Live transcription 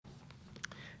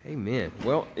Amen.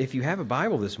 Well, if you have a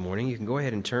Bible this morning, you can go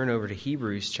ahead and turn over to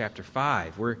Hebrews chapter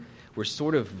 5. We're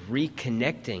sort of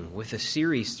reconnecting with a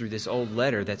series through this old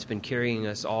letter that's been carrying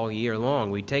us all year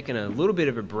long. We've taken a little bit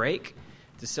of a break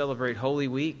to celebrate Holy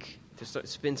Week, to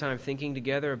spend time thinking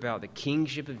together about the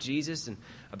kingship of Jesus and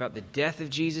about the death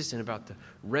of Jesus and about the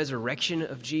resurrection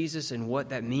of Jesus and what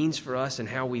that means for us and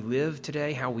how we live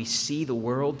today, how we see the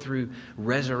world through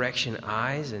resurrection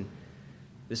eyes. And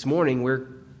this morning we're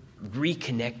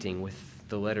reconnecting with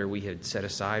the letter we had set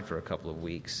aside for a couple of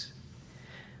weeks.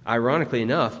 Ironically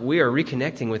enough, we are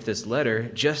reconnecting with this letter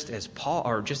just as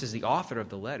the author of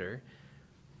the letter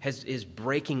is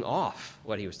breaking off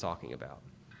what he was talking about.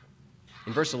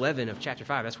 In verse 11 of chapter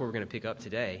 5, that's where we're going to pick up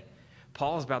today.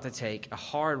 Paul's about to take a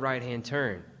hard right-hand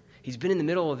turn. He's been in the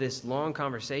middle of this long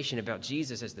conversation about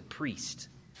Jesus as the priest,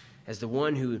 as the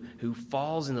one who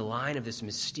falls in the line of this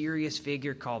mysterious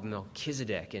figure called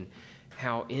Melchizedek, and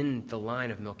how in the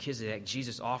line of Melchizedek,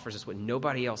 Jesus offers us what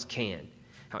nobody else can.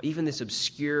 How even this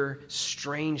obscure,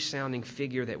 strange-sounding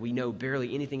figure that we know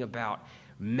barely anything about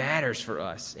matters for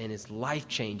us and is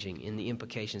life-changing in the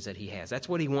implications that he has. That's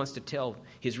what he wants to tell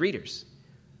his readers.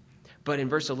 But in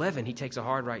verse 11, he takes a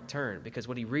hard right turn because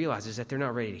what he realizes is that they're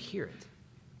not ready to hear it.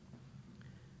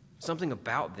 Something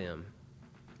about them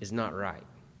is not right.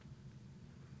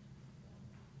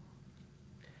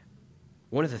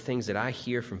 One of the things that I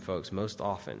hear from folks most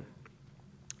often,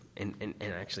 and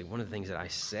actually one of the things that I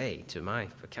say to my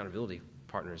accountability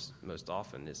partners most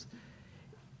often is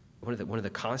one of the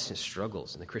constant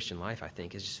struggles in the Christian life, I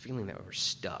think, is just feeling that we're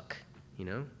stuck. You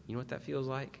know what that feels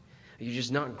like? You're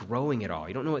just not growing at all.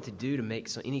 You don't know what to do to make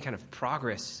any kind of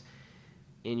progress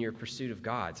in your pursuit of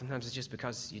God. Sometimes it's just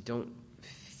because you don't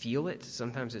feel it.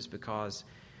 Sometimes it's because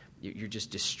you're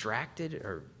just distracted,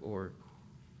 or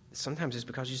sometimes it's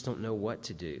because you just don't know what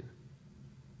to do.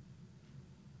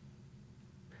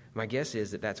 My guess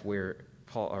is that that's where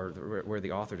Paul, or where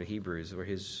the author to Hebrews, where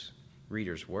his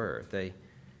readers were.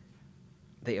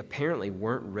 They apparently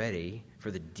weren't ready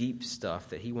for the deep stuff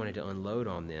that he wanted to unload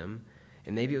on them,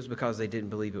 and maybe it was because they didn't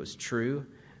believe it was true.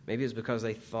 Maybe it was because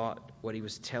they thought what he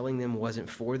was telling them wasn't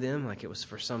for them, like it was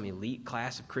for some elite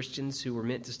class of Christians who were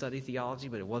meant to study theology,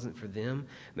 but it wasn't for them.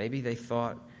 Maybe they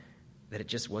thought that it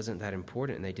just wasn't that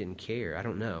important and they didn't care. I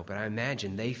don't know, but I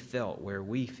imagine they felt where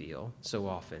we feel so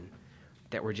often,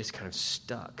 that we're just kind of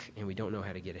stuck and we don't know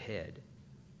how to get ahead.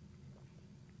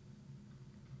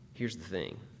 Here's the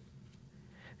thing.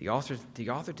 The author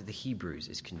to the Hebrews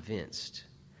is convinced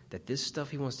that this stuff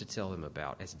he wants to tell them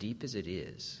about, as deep as it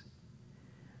is,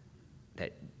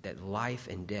 that life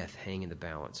and death hang in the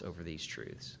balance over these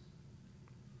truths.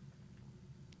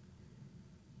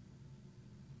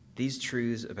 These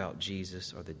truths about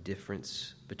Jesus are the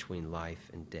difference between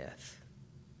life and death.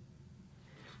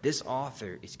 This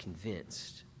author is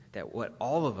convinced that what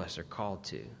all of us are called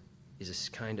to is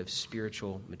a kind of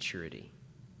spiritual maturity.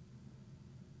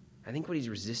 I think what he's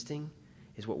resisting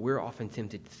is what we're often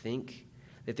tempted to think,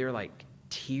 that there are like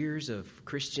tiers of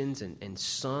Christians, and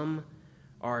some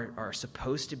are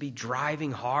supposed to be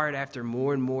driving hard after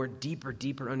more and more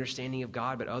deeper understanding of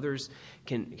God, but others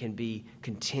can be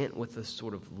content with a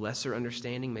sort of lesser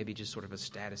understanding, maybe just sort of a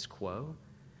status quo.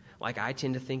 Like I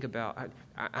tend to think about,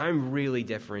 I'm really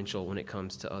deferential when it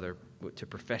comes to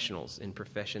professionals in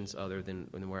professions other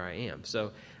than where I am.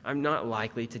 So I'm not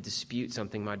likely to dispute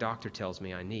something my doctor tells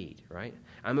me I need, right?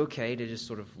 I'm okay to just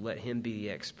sort of let him be the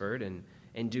expert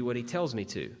and do what he tells me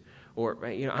to. Or,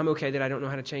 I'm okay that I don't know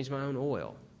how to change my own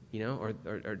oil, or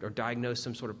diagnose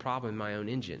some sort of problem in my own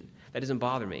engine. That doesn't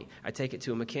bother me. I take it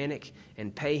to a mechanic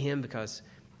and pay him because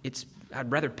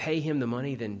I'd rather pay him the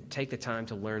money than take the time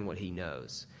to learn what he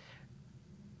knows.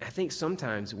 I think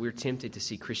sometimes we're tempted to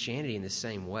see Christianity in the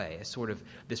same way, as sort of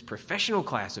this professional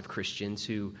class of Christians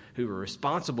who are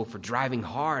responsible for driving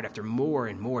hard after more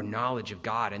and more knowledge of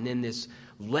God, and then this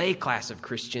lay class of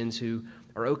Christians who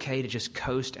are okay to just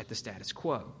coast at the status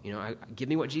quo. Give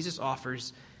me what Jesus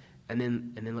offers, and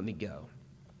then let me go.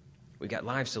 We've got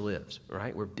lives to live,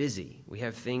 right? We're busy. We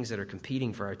have things that are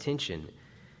competing for our attention.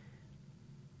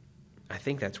 I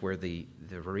think that's where the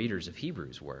readers of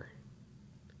Hebrews were.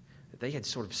 They had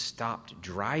sort of stopped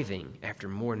driving after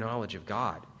more knowledge of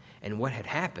God. And what had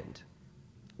happened,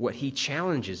 what he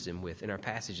challenges them with in our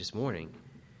passage this morning,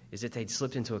 is that they'd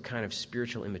slipped into a kind of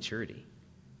spiritual immaturity.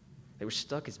 They were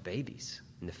stuck as babies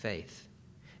in the faith,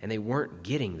 and they weren't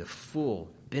getting the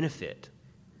full benefit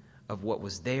of what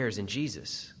was theirs in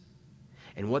Jesus.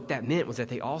 And what that meant was that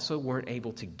they also weren't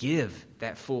able to give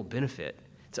that full benefit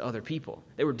to other people.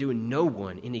 They were doing no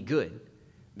one any good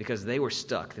because they were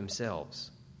stuck themselves.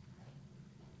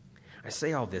 I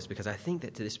say all this because I think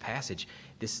that to this passage,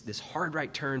 this hard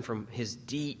right turn from his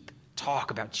deep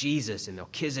talk about Jesus and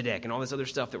Melchizedek and all this other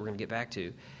stuff that we're going to get back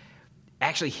to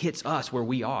actually hits us where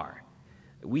we are.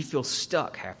 We feel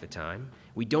stuck half the time.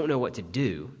 We don't know what to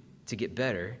do to get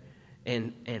better.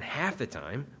 And half the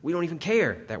time, we don't even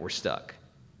care that we're stuck.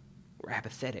 We're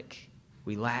apathetic.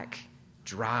 We lack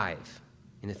drive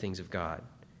in the things of God.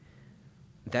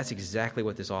 That's exactly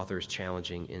what this author is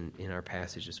challenging in our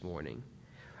passage this morning.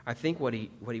 I think what he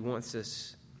wants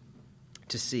us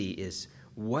to see is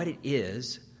what it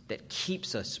is that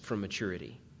keeps us from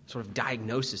maturity, sort of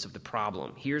diagnosis of the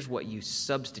problem. Here's what you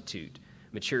substitute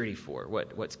maturity for,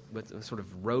 what sort of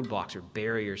roadblocks or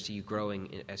barriers to you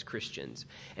growing as Christians.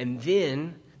 And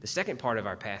then the second part of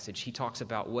our passage, he talks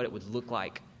about what it would look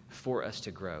like for us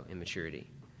to grow in maturity.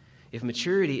 If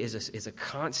maturity is a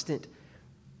constant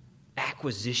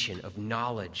acquisition of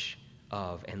knowledge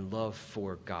of and love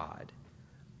for God,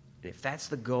 and if that's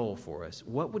the goal for us,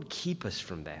 what would keep us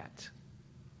from that?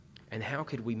 And how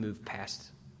could we move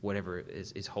past whatever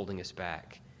is holding us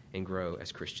back and grow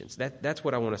as Christians? That's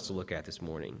what I want us to look at this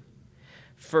morning.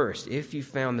 First, if you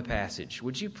found the passage,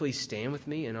 would you please stand with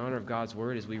me in honor of God's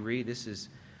word as we read? This is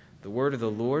the word of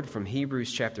the Lord from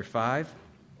Hebrews chapter 5.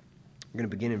 We're going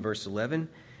to begin in verse 11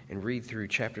 and read through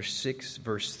chapter 6,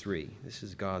 verse 3. This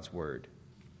is God's word.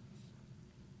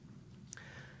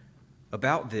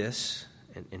 About this,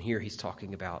 and here he's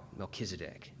talking about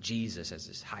Melchizedek, Jesus as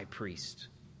his high priest.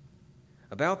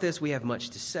 About this we have much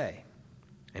to say,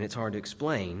 and it's hard to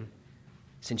explain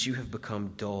since you have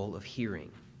become dull of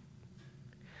hearing.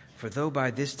 For though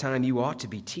by this time you ought to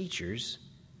be teachers,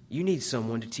 you need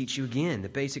someone to teach you again the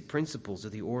basic principles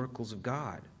of the oracles of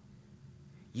God.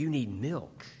 You need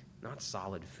milk, not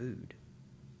solid food.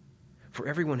 For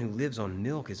everyone who lives on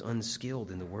milk is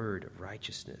unskilled in the word of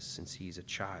righteousness, since he is a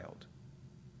child.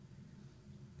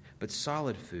 But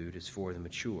solid food is for the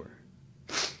mature,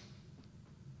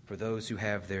 for those who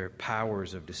have their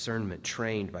powers of discernment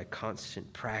trained by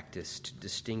constant practice to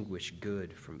distinguish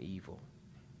good from evil.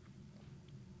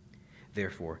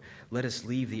 Therefore, let us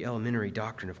leave the elementary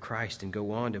doctrine of Christ and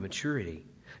go on to maturity,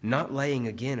 not laying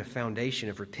again a foundation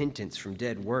of repentance from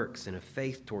dead works and of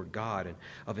faith toward God and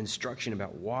of instruction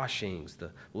about washings,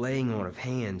 the laying on of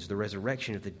hands, the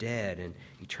resurrection of the dead, and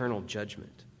eternal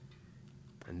judgment.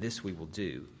 And this we will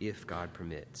do if God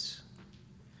permits.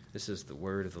 This is the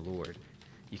word of the Lord.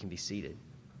 You can be seated.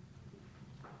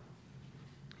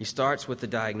 He starts with the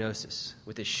diagnosis,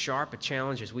 with as sharp a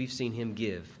challenge as we've seen him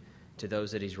give to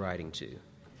those that he's writing to.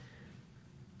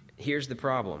 Here's the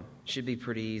problem. Should be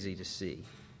pretty easy to see.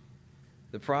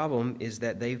 The problem is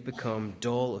that they've become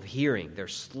dull of hearing. They're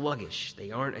sluggish.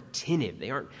 They aren't attentive. They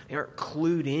aren't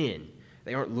clued in.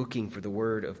 They aren't looking for the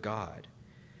word of God.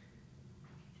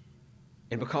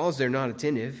 And because they're not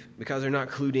attentive, because they're not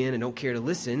clued in and don't care to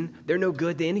listen, they're no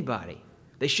good to anybody.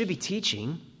 They should be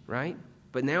teaching, right?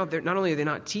 But now not only are they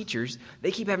not teachers,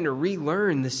 they keep having to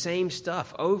relearn the same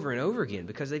stuff over and over again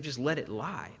because they've just let it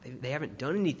lie. They haven't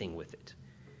done anything with it.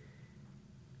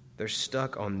 They're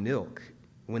stuck on milk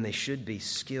when they should be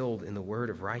skilled in the word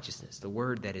of righteousness, the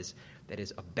word that is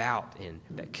about and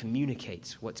that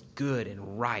communicates what's good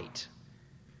and right.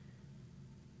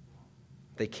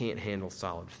 They can't handle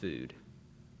solid food.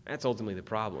 That's ultimately the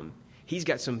problem. He's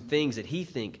got some things that he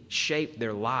thinks shape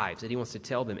their lives that he wants to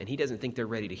tell them, and he doesn't think they're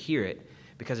ready to hear it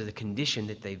because of the condition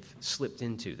that they've slipped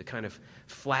into, the kind of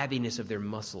flabbiness of their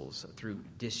muscles through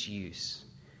disuse.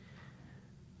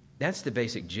 That's the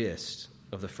basic gist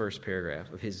of the first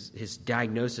paragraph, of his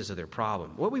diagnosis of their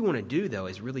problem. What we want to do, though,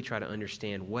 is really try to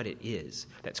understand what it is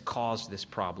that's caused this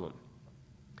problem.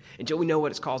 Until we know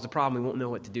what has caused the problem, we won't know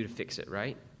what to do to fix it,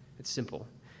 right? It's simple.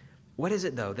 What is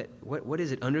it, though, what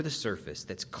is it under the surface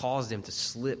that's caused them to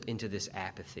slip into this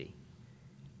apathy?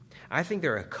 I think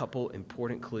there are a couple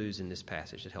important clues in this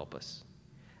passage that help us.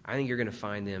 I think you're going to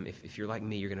find them, if you're like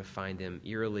me, you're going to find them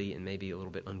eerily and maybe a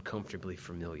little bit uncomfortably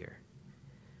familiar.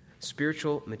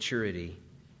 Spiritual maturity,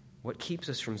 what keeps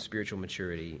us from spiritual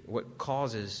maturity, what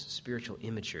causes spiritual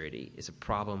immaturity is a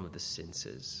problem of the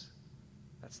senses.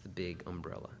 That's the big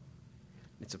umbrella.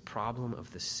 It's a problem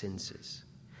of the senses.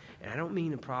 And I don't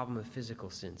mean a problem of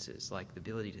physical senses, like the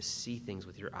ability to see things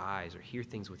with your eyes or hear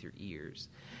things with your ears.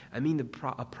 I mean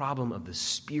a problem of the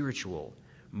spiritual,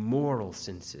 moral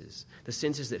senses, the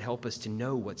senses that help us to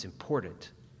know what's important,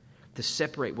 to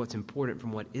separate what's important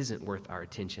from what isn't worth our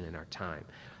attention and our time,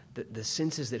 the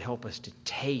senses that help us to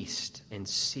taste and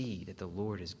see that the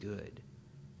Lord is good.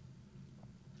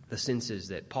 the senses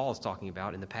that Paul is talking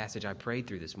about in the passage I prayed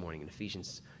through this morning in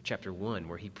Ephesians chapter 1,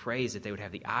 where he prays that they would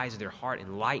have the eyes of their heart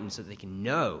enlightened so that they can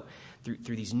know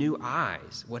through these new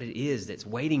eyes what it is that's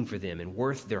waiting for them and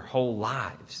worth their whole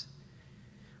lives.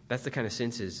 That's the kind of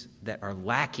senses that are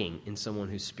lacking in someone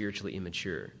who's spiritually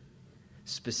immature.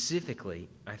 Specifically,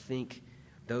 I think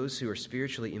those who are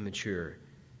spiritually immature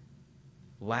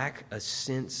lack a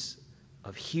sense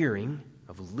of hearing,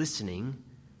 of listening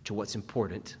to what's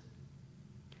important,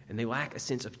 and they lack a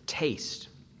sense of taste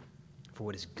for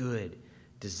what is good,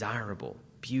 desirable,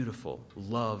 beautiful,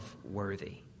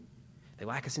 love-worthy. They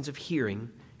lack a sense of hearing,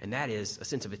 and that is a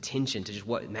sense of attention to just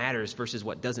what matters versus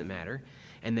what doesn't matter.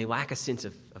 And they lack a sense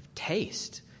of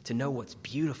taste to know what's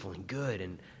beautiful and good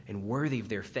and worthy of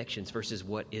their affections versus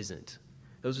what isn't.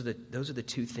 Those are the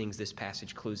two things this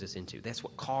passage clues us into. That's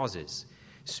what causes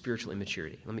spiritual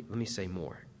immaturity. Let me say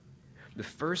more. The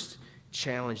first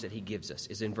challenge that he gives us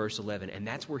is in verse 11, and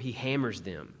that's where he hammers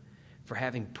them for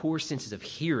having poor senses of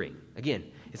hearing. Again,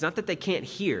 it's not that they can't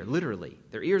hear, literally.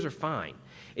 Their ears are fine.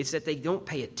 It's that they don't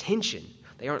pay attention.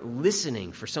 They aren't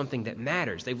listening for something that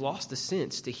matters. They've lost the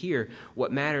sense to hear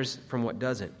what matters from what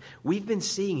doesn't. We've been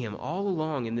seeing him all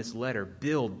along in this letter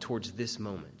build towards this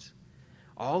moment.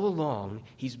 All along,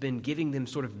 he's been giving them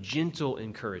sort of gentle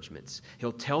encouragements.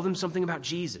 He'll tell them something about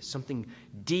Jesus, something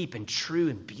deep and true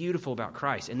and beautiful about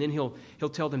Christ, and then he'll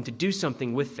tell them to do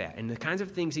something with that. And the kinds of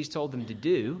things he's told them to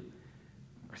do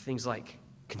are things like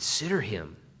consider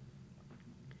him,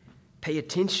 pay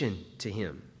attention to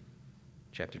him.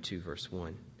 Chapter 2, verse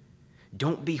 1.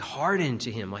 Don't be hardened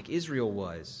to him like Israel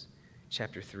was.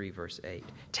 Chapter 3, verse 8.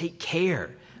 Take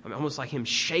care. Almost like him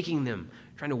shaking them,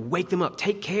 trying to wake them up.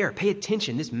 Take care. Pay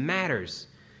attention. This matters.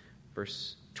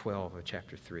 Verse 12 of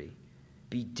chapter 3.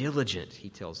 Be diligent, he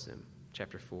tells them.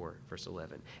 Chapter 4, verse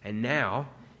 11. And now,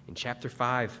 in chapter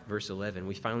 5, verse 11,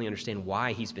 we finally understand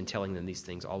why he's been telling them these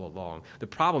things all along. The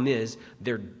problem is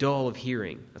they're dull of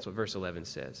hearing. That's what verse 11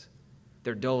 says.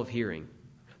 They're dull of hearing.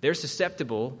 They're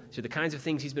susceptible to the kinds of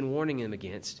things he's been warning them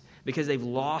against because they've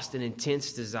lost an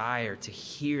intense desire to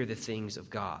hear the things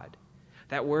of God.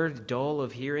 That word, dull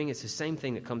of hearing, it's the same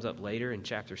thing that comes up later in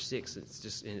chapter 6.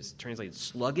 It's translated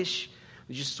sluggish.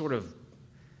 It's just sort of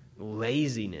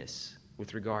laziness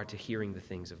with regard to hearing the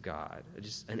things of God.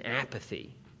 Just an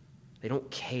apathy. They don't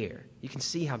care. You can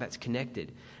see how that's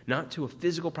connected, not to a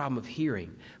physical problem of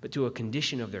hearing, but to a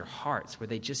condition of their hearts where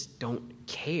they just don't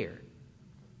care.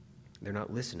 They're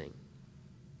not listening.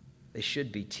 They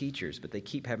should be teachers, but they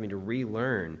keep having to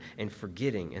relearn and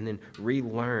forgetting, and then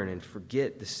relearn and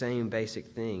forget the same basic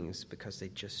things because they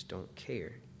just don't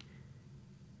care.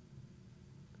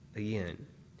 Again,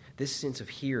 this sense of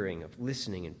hearing, of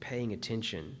listening and paying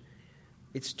attention,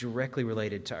 it's directly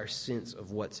related to our sense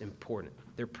of what's important.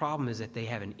 Their problem is that they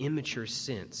have an immature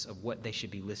sense of what they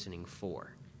should be listening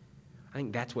for. I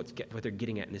think that's what they're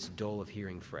getting at in this dull of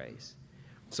hearing phrase.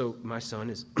 So my son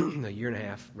is a year and a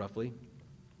half, roughly.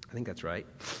 I think that's right.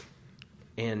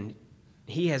 And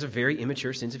he has a very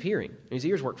immature sense of hearing. His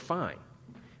ears work fine,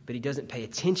 but he doesn't pay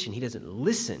attention. He doesn't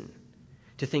listen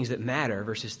to things that matter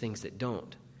versus things that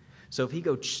don't. So if he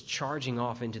goes charging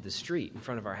off into the street in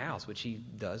front of our house, which he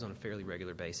does on a fairly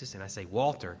regular basis, and I say,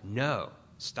 Walter, no,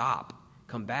 stop,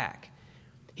 come back.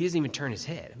 He doesn't even turn his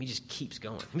head. He just keeps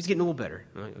going. He's getting a little better.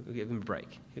 I'll give him a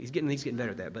break. He's getting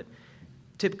better at that, but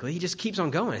typically, he just keeps on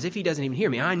going as if he doesn't even hear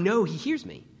me. I know he hears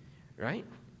me, right?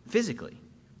 Physically.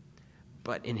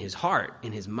 But in his heart,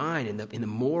 in his mind, in the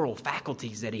moral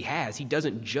faculties that he has, he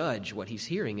doesn't judge what he's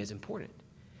hearing as important.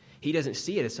 He doesn't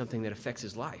see it as something that affects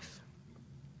his life.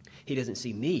 He doesn't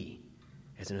see me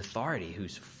as an authority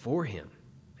who's for him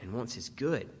and wants his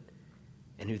good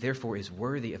and who therefore is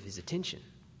worthy of his attention.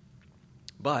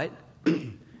 But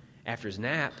after his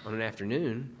nap on an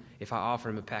afternoon, if I offer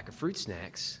him a pack of fruit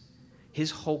snacks, his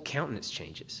whole countenance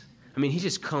changes. I mean, he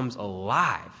just comes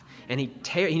alive. And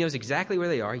he knows exactly where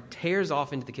they are. He tears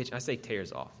off into the kitchen. I say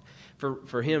tears off.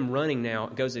 For him, running now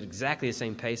goes at exactly the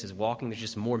same pace as walking. There's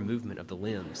just more movement of the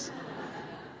limbs.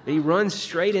 But he runs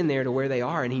straight in there to where they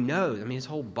are, and he knows. I mean, his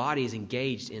whole body is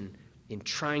engaged in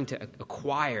trying to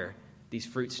acquire these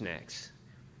fruit snacks.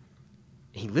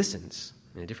 He listens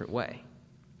in a different way.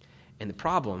 And the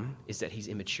problem is that he's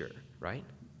immature, right?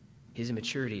 His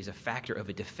immaturity is a factor of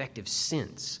a defective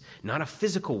sense, not a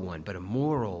physical one, but a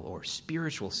moral or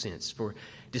spiritual sense for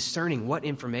discerning what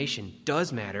information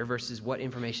does matter versus what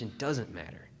information doesn't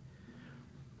matter.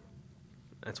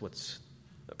 That's what's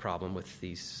a problem with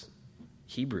these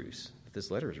Hebrews that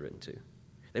this letter is written to.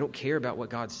 They don't care about what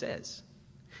God says.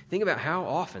 Think about how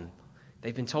often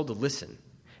they've been told to listen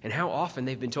and how often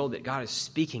they've been told that God is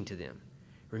speaking to them.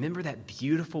 Remember that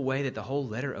beautiful way that the whole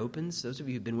letter opens? Those of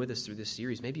you who've been with us through this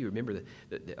series, maybe you remember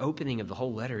the opening of the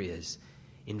whole letter is,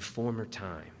 in former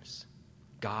times,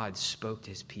 God spoke to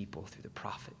his people through the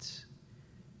prophets.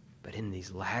 But in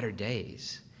these latter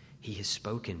days, he has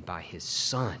spoken by his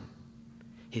Son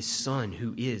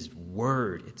who is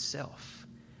Word itself.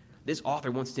 This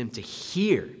author wants them to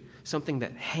hear something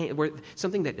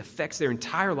that affects their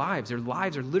entire lives. Their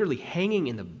lives are literally hanging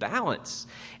in the balance,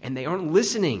 and they aren't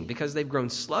listening because they've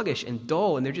grown sluggish and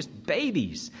dull, and they're just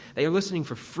babies. They are listening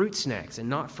for fruit snacks and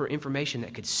not for information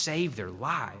that could save their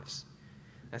lives.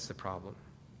 That's the problem.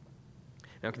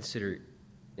 Now consider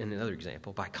another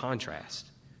example. By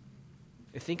contrast,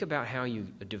 think about how you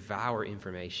devour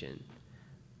information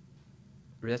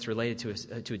that's related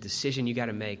to a decision you got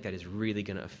to make that is really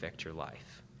going to affect your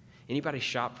life. Anybody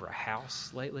shop for a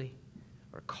house lately?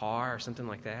 Or a car or something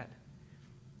like that?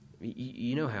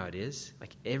 You know how it is.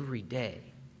 Like every day,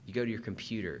 you go to your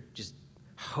computer just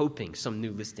hoping some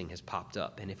new listing has popped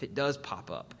up. And if it does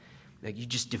pop up, like you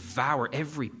just devour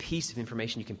every piece of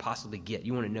information you can possibly get.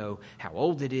 You want to know how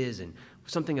old it is and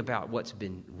something about what's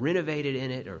been renovated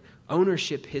in it, or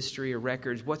ownership history or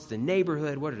records. What's the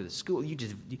neighborhood? What are the schools?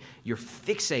 You're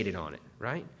fixated on it,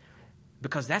 right?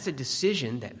 Because that's a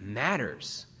decision that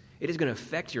matters. It is going to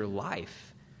affect your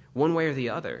life one way or the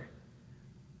other.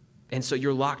 And so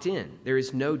you're locked in. There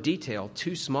is no detail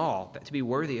too small to be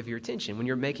worthy of your attention when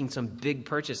you're making some big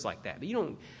purchase like that. But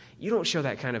you don't show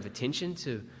that kind of attention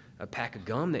to a pack of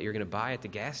gum that you're going to buy at the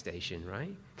gas station,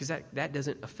 right? Because that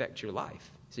doesn't affect your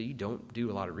life. So you don't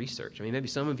do a lot of research. I mean, maybe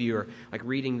some of you are like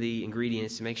reading the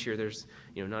ingredients to make sure there's,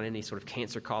 not any sort of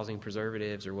cancer-causing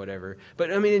preservatives or whatever.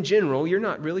 But I mean, in general, you're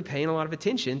not really paying a lot of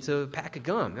attention to a pack of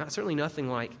gum. Certainly nothing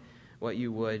like what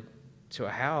you would to a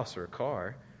house or a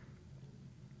car.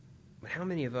 But how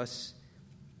many of us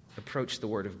approach the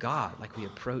Word of God like we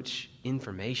approach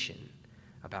information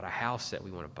about a house that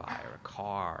we want to buy or a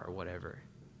car or whatever?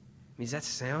 I mean, does that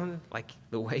sound like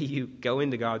the way you go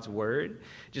into God's Word?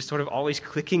 Just sort of always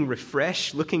clicking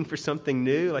refresh, looking for something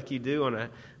new like you do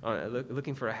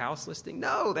looking for a house listing?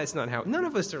 No, that's not how. None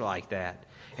of us are like that.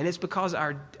 And it's because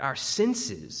our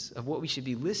senses of what we should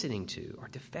be listening to are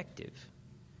defective.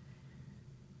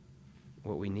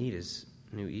 What we need is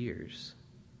new ears.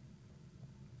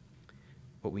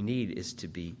 What we need is to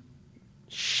be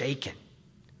shaken,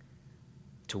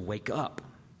 to wake up,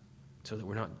 so that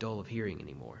we're not dull of hearing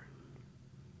anymore.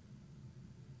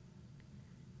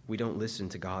 We don't listen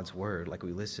to God's Word like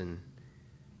we listen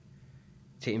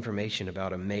to information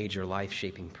about a major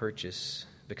life-shaping purchase,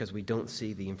 because we don't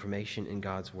see the information in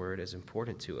God's Word as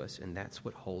important to us, and that's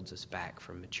what holds us back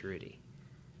from maturity.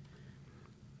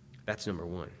 That's number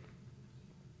one.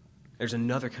 There's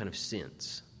another kind of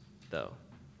sense, though.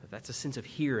 That's a sense of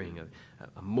hearing,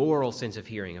 a moral sense of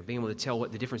hearing, of being able to tell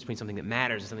what the difference between something that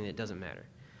matters and something that doesn't matter.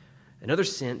 Another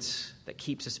sense that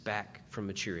keeps us back from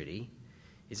maturity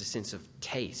is a sense of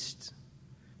taste,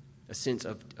 a sense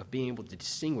of being able to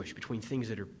distinguish between things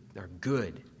that are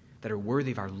good, that are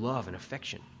worthy of our love and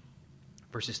affection,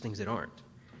 versus things that aren't.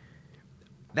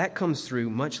 That comes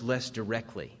through much less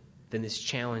directly than this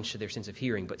challenge to their sense of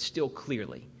hearing, but still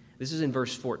clearly. This is in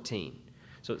verse 14.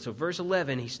 So verse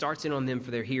 11, he starts in on them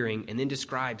for their hearing and then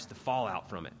describes the fallout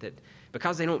from it. That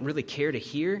because they don't really care to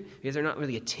hear, because they're not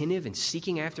really attentive and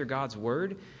seeking after God's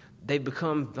Word, they've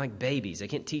become like babies. They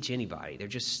can't teach anybody. They're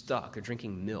just stuck. They're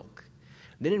drinking milk.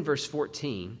 Then in verse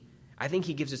 14, I think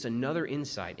he gives us another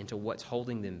insight into what's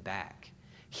holding them back.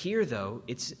 Here, though,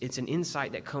 it's an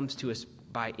insight that comes to us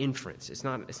by inference. It's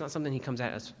not something he comes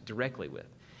at us directly with.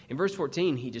 In verse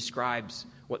 14, he describes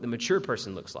what the mature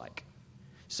person looks like.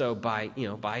 So by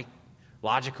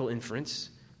logical inference,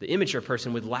 the immature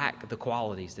person would lack the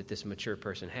qualities that this mature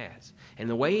person has. And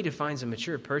the way he defines a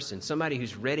mature person, somebody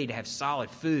who's ready to have solid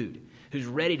food, who's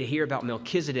ready to hear about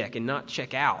Melchizedek and not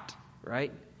check out,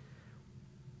 right?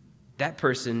 That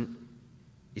person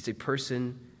is a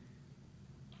person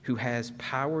who has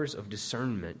powers of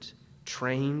discernment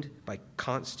trained by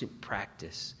constant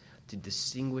practice to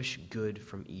distinguish good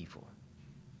from evil.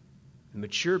 The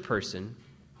mature person,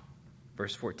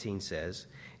 verse 14 says,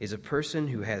 is a person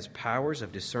who has powers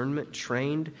of discernment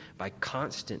trained by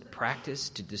constant practice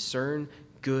to discern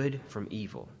good from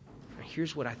evil. Now,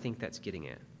 here's what I think that's getting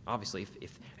at. Obviously,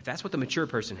 if that's what the mature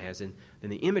person has, then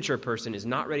the immature person is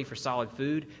not ready for solid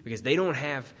food because they don't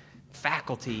have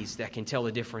faculties that can tell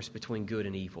the difference between good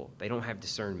and evil. They don't have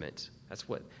discernment. That's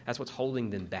what's holding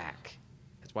them back.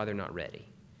 That's why they're not ready.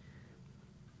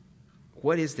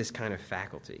 What is this kind of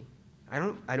faculty?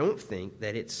 I don't think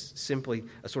that it's simply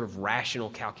a sort of rational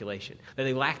calculation, that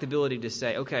they lack the ability to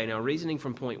say, okay, now reasoning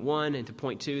from point 1 into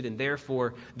point 2, then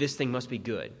therefore this thing must be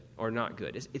good or not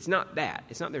good. It's not that.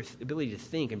 It's not their ability to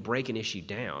think and break an issue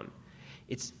down.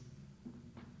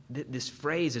 This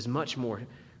phrase is much more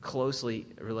closely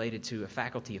related to a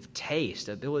faculty of taste,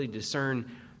 the ability to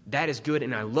discern that is good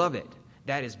and I love it,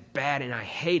 that is bad and I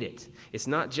hate it. It's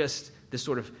not just this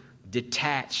sort of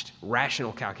detached,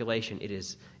 rational calculation. It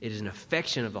is an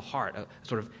affection of the heart, a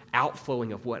sort of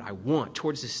outflowing of what I want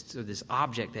towards this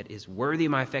object that is worthy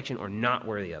of my affection or not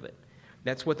worthy of it.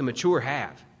 That's what the mature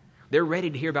have. They're ready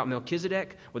to hear about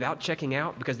Melchizedek without checking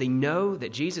out because they know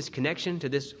that Jesus' connection to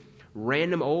this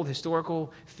random old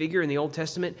historical figure in the Old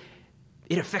Testament,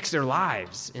 it affects their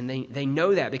lives. And they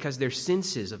know that because their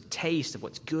senses of taste, of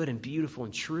what's good and beautiful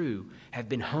and true, have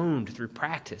been honed through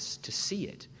practice to see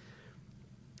it.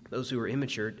 Those who are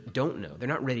immature don't know. They're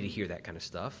not ready to hear that kind of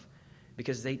stuff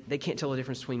because they can't tell the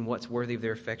difference between what's worthy of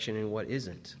their affection and what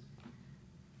isn't.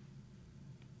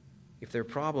 If their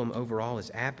problem overall is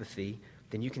apathy,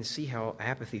 then you can see how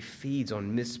apathy feeds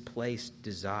on misplaced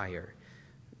desire,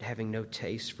 having no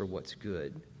taste for what's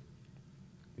good.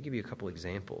 I'll give you a couple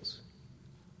examples.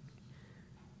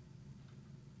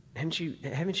 Haven't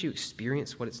you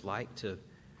experienced what it's like to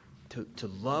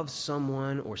love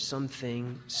someone or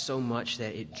something so much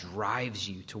that it drives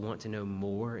you to want to know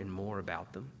more and more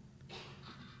about them?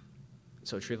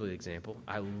 So a trivial example,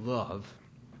 I love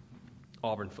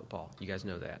Auburn football. You guys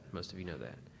know that. Most of you know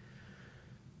that.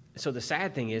 So the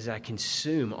sad thing is I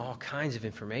consume all kinds of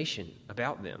information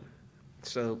about them.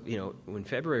 So, when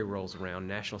February rolls around,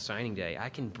 National Signing Day, I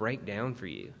can break down for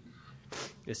you.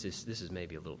 This is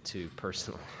maybe a little too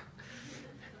personal.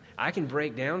 I can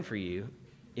break down for you,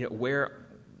 where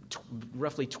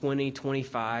roughly 20,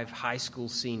 25 high school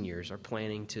seniors are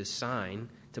planning to sign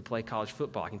to play college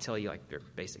football. I can tell you their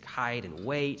basic height and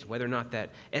weight, whether or not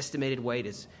that estimated weight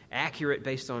is accurate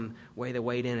based on the way they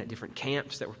weighed in at different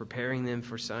camps that were preparing them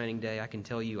for signing day. I can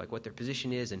tell you what their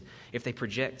position is and if they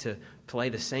project to play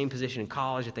the same position in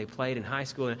college that they played in high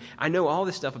school. And I know all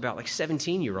this stuff about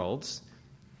 17-year-olds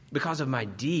because of my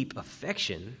deep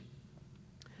affection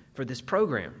for this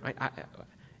program.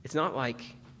 It's not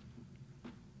like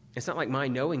my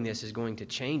knowing this is going to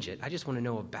change it. I just want to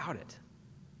know about it.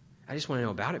 I just want to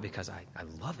know about it because I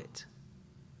love it.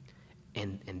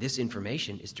 And this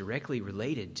information is directly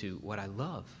related to what I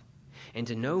love. And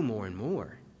to know more and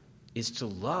more is to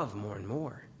love more and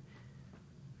more.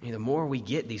 The more we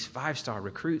get these 5-star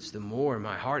recruits, the more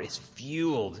my heart is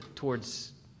fueled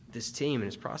towards this team and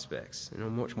its prospects. And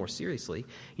much more seriously,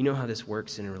 you know how this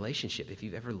works in a relationship if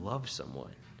you've ever loved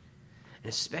someone. And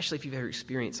especially if you've ever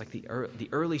experienced the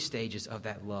early stages of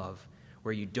that love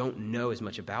where you don't know as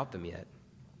much about them yet.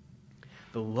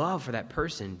 The love for that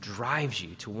person drives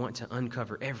you to want to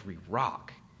uncover every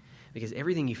rock because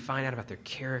everything you find out about their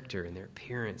character and their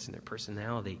appearance and their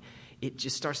personality, it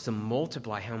just starts to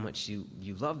multiply how much you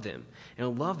love them. And a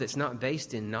love that's not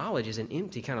based in knowledge is an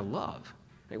empty kind of love.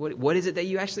 What is it that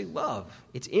you actually love?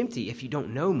 It's empty if you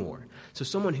don't know more. So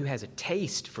someone who has a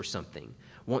taste for something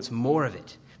wants more of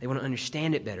it. They want to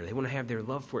understand it better. They want to have their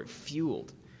love for it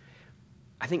fueled.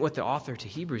 I think what the author to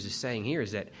Hebrews is saying here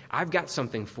is that I've got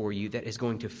something for you that is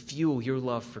going to fuel your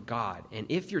love for God. And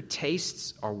if your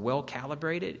tastes are well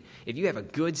calibrated, if you have a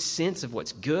good sense of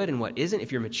what's good and what isn't,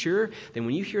 if you're mature, then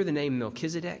when you hear the name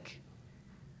Melchizedek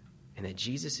and that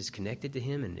Jesus is connected to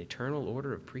him in an eternal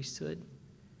order of priesthood,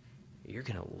 you're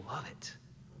going to love it.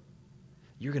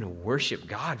 You're going to worship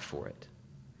God for it.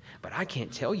 But I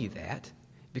can't tell you that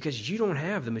because you don't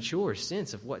have the mature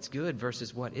sense of what's good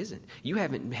versus what isn't. You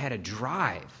haven't had a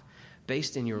drive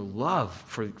based in your love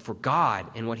for God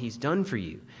and what he's done for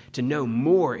you to know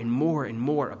more and more and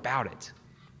more about it.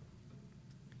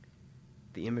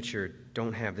 The immature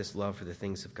don't have this love for the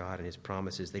things of God and his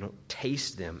promises. They don't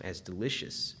taste them as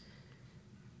delicious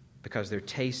because their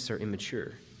tastes are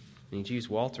immature. I need to use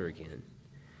Walter again.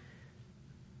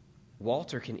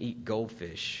 Walter can eat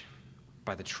goldfish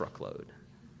by the truckload.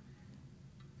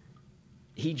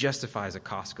 He justifies a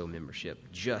Costco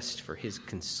membership just for his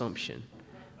consumption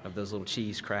of those little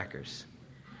cheese crackers.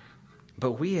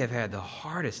 But we have had the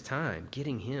hardest time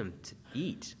getting him to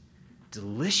eat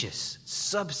delicious,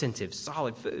 substantive,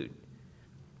 solid food.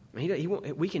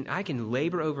 I can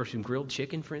labor over some grilled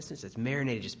chicken, for instance, that's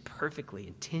marinated just perfectly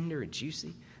and tender and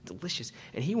juicy, delicious,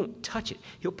 and he won't touch it.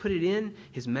 He'll put it in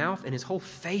his mouth, and his whole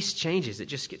face changes. It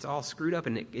just gets all screwed up,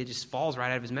 and it just falls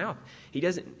right out of his mouth. He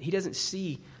doesn't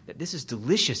see that this is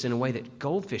delicious in a way that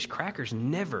goldfish crackers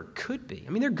never could be. I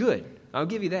mean, they're good. I'll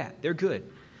give you that. They're good.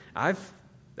 I've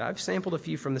sampled a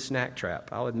few from the snack trap.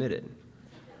 I'll admit it.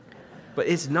 But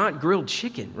it's not grilled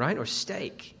chicken, right? Or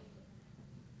steak.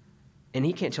 And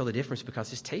he can't tell the difference because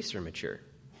his tastes are immature.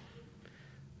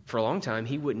 For a long time,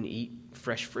 he wouldn't eat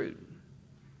fresh fruit.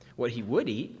 What he would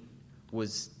eat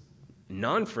was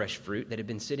non-fresh fruit that had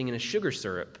been sitting in a sugar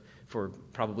syrup for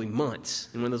probably months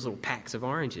in one of those little packs of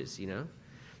oranges, you know.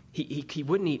 He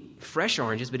wouldn't eat fresh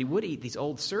oranges, but he would eat these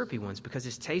old syrupy ones because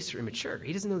his tastes are immature.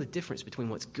 He doesn't know the difference between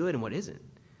what's good and what isn't.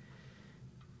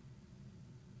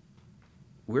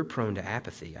 We're prone to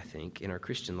apathy, I think, in our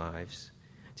Christian lives,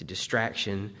 to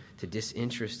distraction, to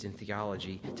disinterest in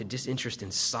theology, to disinterest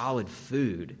in solid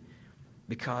food,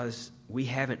 because we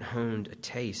haven't honed a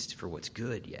taste for what's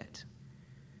good yet.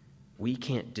 We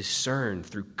can't discern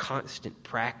through constant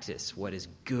practice what is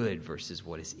good versus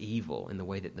what is evil in the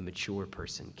way that the mature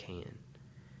person can.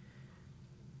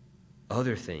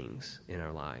 Other things in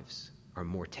our lives are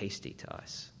more tasty to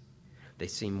us. They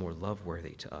seem more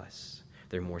love-worthy to us.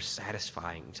 They're more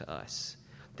satisfying to us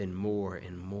than more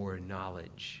and more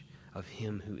knowledge of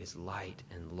Him who is light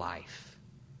and life.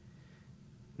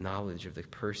 Knowledge of the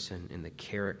person and the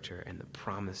character and the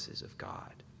promises of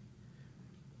God.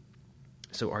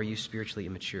 So are you spiritually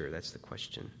immature? That's the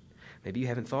question. Maybe you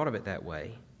haven't thought of it that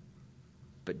way,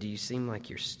 but do you seem like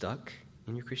you're stuck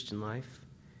in your Christian life?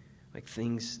 Like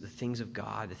the things of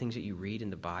God, the things that you read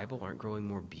in the Bible aren't growing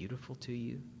more beautiful to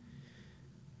you?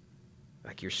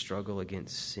 Like your struggle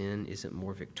against sin isn't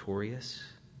more victorious?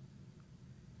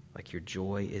 Like your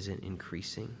joy isn't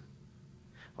increasing?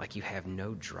 Like you have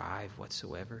no drive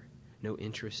whatsoever? No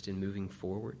interest in moving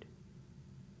forward?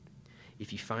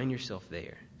 If you find yourself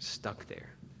there, stuck there,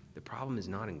 the problem is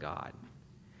not in God.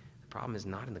 The problem is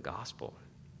not in the gospel.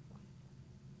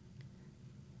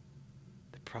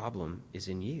 The problem is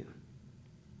in you,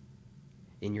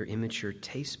 in your immature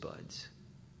taste buds,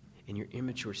 in your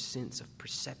immature sense of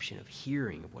perception, of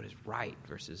hearing of what is right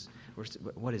versus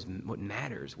what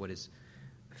matters, what is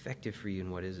effective for you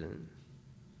and what isn't.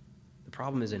 The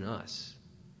problem is in us.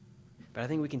 But I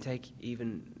think we can take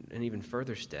an even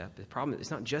further step. The problem,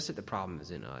 it's not just that the problem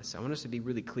is in us. I want us to be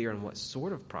really clear on what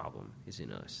sort of problem is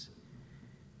in us.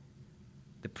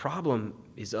 The problem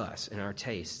is us and our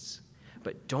tastes.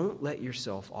 But don't let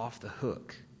yourself off the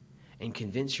hook and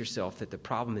convince yourself that the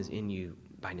problem is in you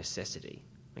by necessity.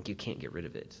 Like you can't get rid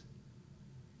of it.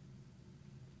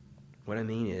 What I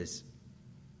mean is,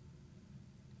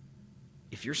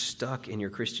 if you're stuck in your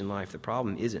Christian life, the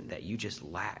problem isn't that you just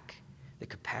lack the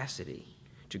capacity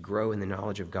to grow in the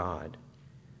knowledge of God,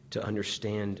 to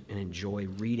understand and enjoy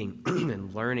reading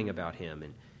and learning about Him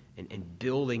and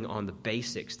building on the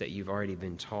basics that you've already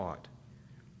been taught.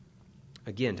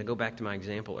 Again, to go back to my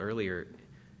example earlier,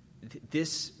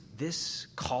 this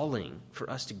calling for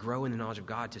us to grow in the knowledge of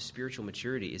God to spiritual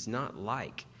maturity is not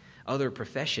like other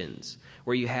professions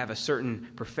where you have a certain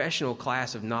professional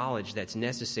class of knowledge that's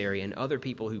necessary and other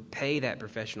people who pay that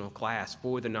professional class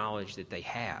for the knowledge that they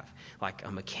have, like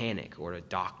a mechanic or a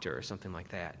doctor or something like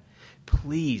that.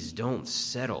 Please don't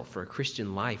settle for a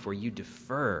Christian life where you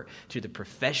defer to the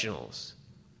professionals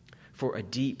for a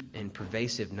deep and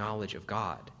pervasive knowledge of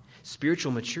God.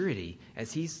 Spiritual maturity,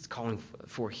 as he's calling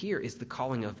for here, is the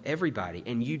calling of everybody,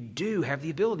 and you do have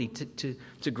the ability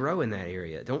to grow in that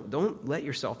area. Don't let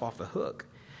yourself off the hook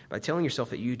by telling yourself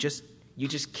that you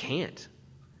just can't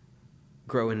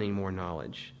grow in any more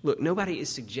knowledge. Look, nobody is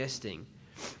suggesting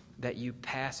that you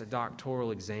pass a doctoral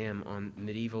exam on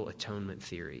medieval atonement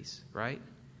theories, right?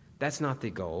 That's not the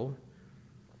goal.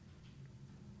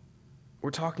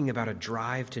 We're talking about a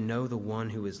drive to know the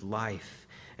one who is life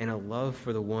and a love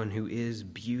for the one who is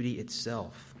beauty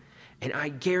itself. And I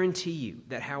guarantee you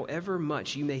that however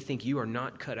much you may think you are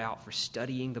not cut out for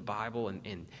studying the Bible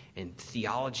and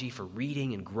theology, for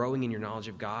reading and growing in your knowledge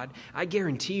of God, I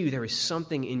guarantee you there is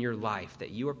something in your life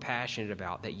that you are passionate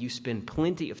about, that you spend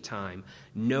plenty of time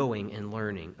knowing and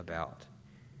learning about.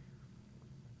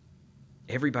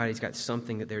 Everybody's got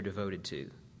something that they're devoted to,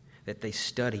 that they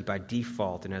study by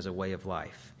default and as a way of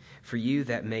life. For you,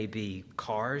 that may be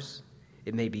cars.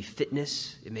 It may be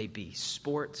fitness, it may be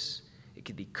sports, it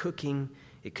could be cooking,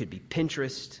 it could be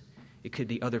Pinterest, it could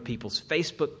be other people's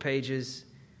Facebook pages,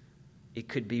 it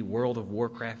could be World of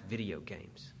Warcraft video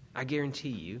games. I guarantee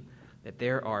you that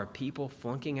there are people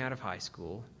flunking out of high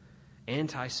school,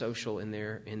 antisocial in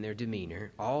their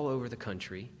demeanor, all over the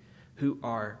country, who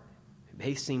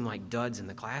may seem like duds in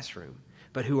the classroom,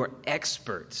 but who are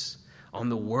experts on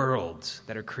the worlds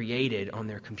that are created on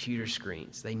their computer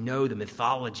screens. They know the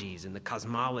mythologies and the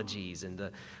cosmologies and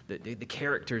the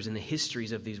characters and the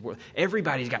histories of these worlds.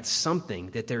 Everybody's got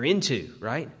something that they're into,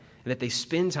 right? And that they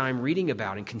spend time reading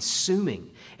about and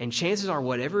consuming. And chances are,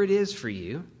 whatever it is for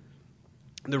you,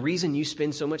 The reason you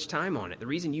spend so much time on it, the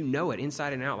reason you know it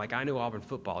inside and out, like I know Auburn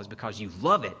football, is because you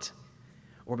love it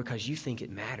or because you think it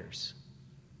matters.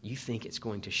 You think it's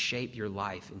going to shape your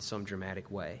life in some dramatic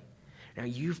way. Now,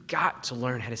 you've got to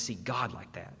learn how to see God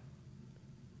like that.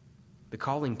 The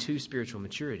calling to spiritual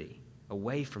maturity,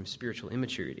 away from spiritual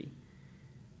immaturity,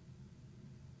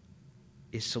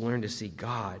 is to learn to see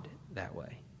God that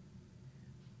way.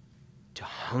 To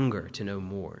hunger to know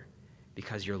more,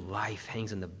 because your life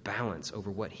hangs in the balance over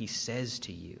what he says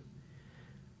to you.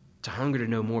 To hunger to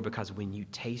know more because when you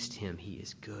taste him, he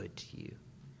is good to you.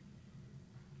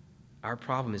 Our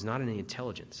problem is not in the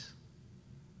intelligence.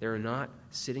 There are not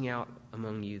sitting out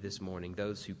among you this morning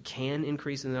those who can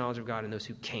increase in the knowledge of God and those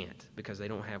who can't because they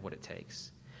don't have what it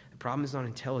takes. The problem is not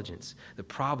intelligence. The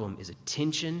problem is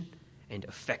attention and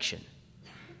affection.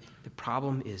 The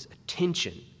problem is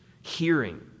attention,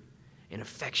 hearing, and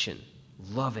affection,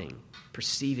 loving,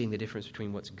 perceiving the difference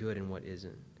between what's good and what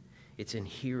isn't. It's in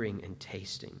hearing and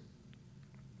tasting.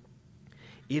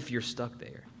 If you're stuck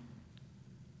there,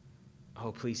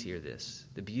 oh, please hear this.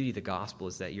 The beauty of the gospel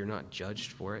is that you're not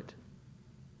judged for it.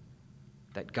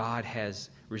 That God has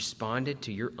responded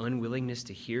to your unwillingness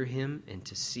to hear him and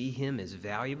to see him as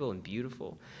valuable and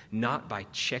beautiful, not by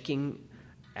checking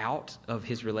out of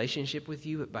his relationship with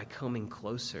you, but by coming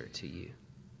closer to you.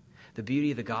 The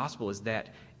beauty of the gospel is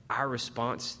that our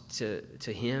response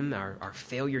to him, our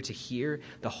failure to hear,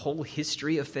 the whole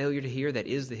history of failure to hear that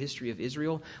is the history of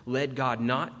Israel, led God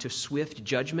not to swift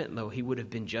judgment, though he would have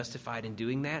been justified in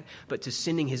doing that, but to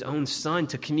sending his own son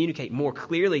to communicate more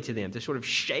clearly to them, to sort of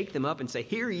shake them up and say,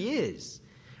 here he is.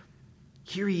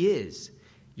 Here he is.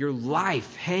 Your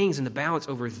life hangs in the balance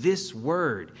over this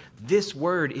word. This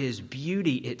word is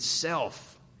beauty itself.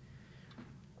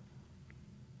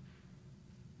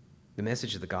 The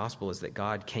message of the gospel is that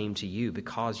God came to you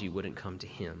because you wouldn't come to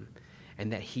him,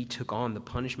 and that he took on the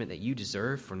punishment that you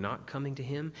deserve for not coming to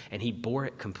him, and he bore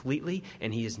it completely,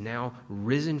 and he is now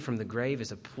risen from the grave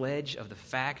as a pledge of the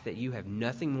fact that you have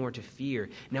nothing more to fear.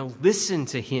 Now listen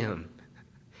to him.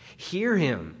 Hear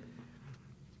him.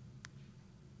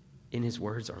 In his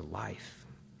words are life.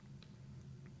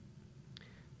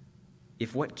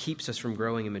 If what keeps us from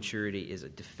growing in maturity is a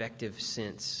defective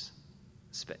set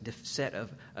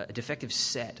of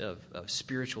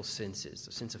spiritual senses,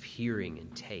 a sense of hearing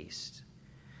and taste,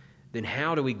 then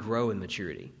how do we grow in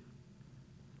maturity?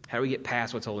 How do we get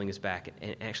past what's holding us back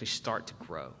and actually start to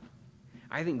grow?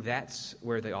 I think that's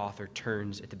where the author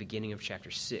turns at the beginning of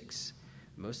chapter 6.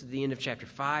 Most of the end of chapter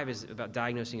 5 is about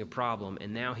diagnosing a problem,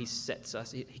 and now he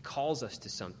calls us to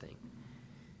something.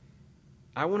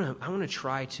 I want to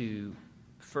try to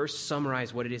first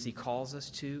summarize what it is he calls us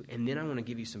to, and then I want to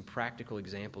give you some practical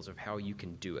examples of how you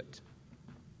can do it.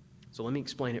 So let me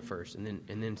explain it first, and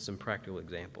then some practical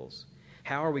examples.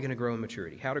 How are we going to grow in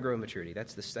maturity? How to grow in maturity.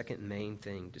 That's the second main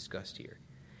thing discussed here.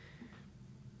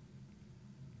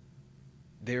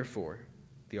 Therefore,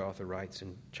 the author writes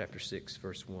in chapter 6,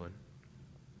 verse 1,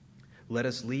 let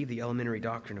us leave the elementary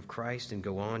doctrine of Christ and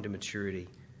go on to maturity,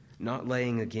 not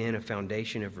laying again a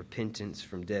foundation of repentance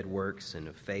from dead works and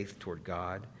of faith toward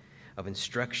God, of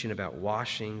instruction about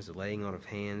washings, the laying on of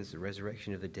hands, the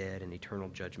resurrection of the dead, and eternal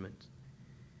judgment.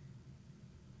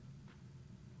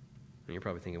 And you're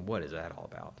probably thinking, what is that all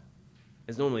about?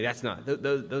 Because normally that's not,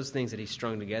 those things that he's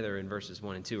strung together in verses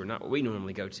 1 and 2 are not what we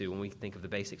normally go to when we think of the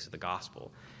basics of the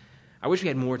gospel. I wish we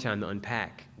had more time to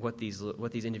unpack what these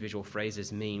individual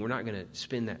phrases mean. We're not going to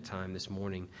spend that time this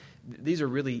morning. These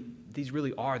really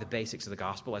are the basics of the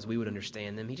gospel as we would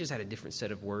understand them. He just had a different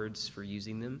set of words for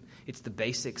using them. It's the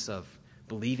basics of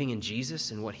believing in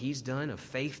Jesus and what he's done, of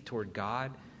faith toward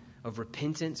God, of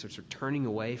repentance, or sort of turning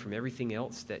away from everything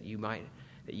else that you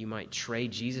might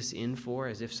trade Jesus in for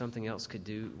as if something else could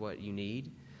do what you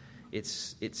need.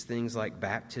 It's things like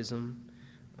baptism,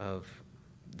 of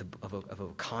a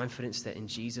confidence that in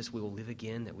Jesus we will live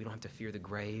again, that we don't have to fear the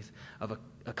grave, of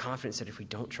a confidence that if we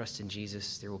don't trust in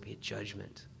Jesus, there will be a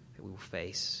judgment that we will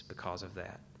face because of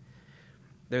that.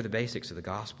 They're the basics of the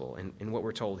gospel. And what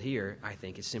we're told here, I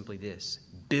think, is simply this: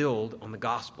 build on the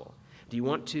gospel. Do you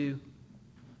want to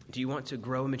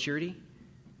grow in maturity?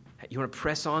 You want to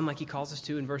press on like he calls us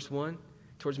to in verse 1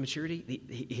 towards maturity?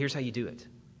 Here's how you do it.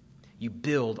 You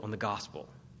build on the gospel.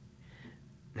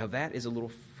 Now that is a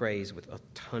little phrase with a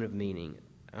ton of meaning.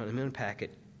 I'm going to unpack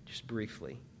it just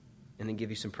briefly and then give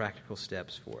you some practical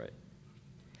steps for it.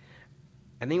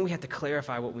 I think we have to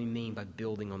clarify what we mean by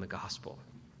building on the gospel.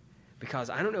 Because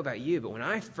I don't know about you, but when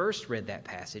I first read that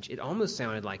passage, it almost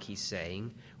sounded like he's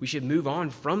saying we should move on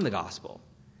from the gospel,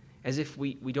 as if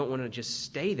we don't want to just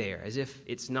stay there, as if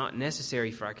it's not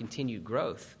necessary for our continued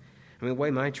growth. I mean, the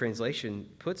way my translation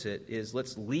puts it is,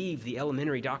 let's leave the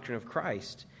elementary doctrine of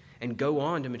Christ and go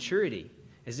on to maturity,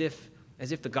 as if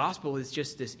the gospel is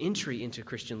just this entry into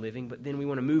Christian living, but then we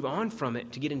want to move on from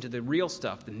it to get into the real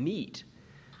stuff, the meat.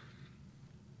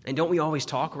 And don't we always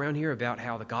talk around here about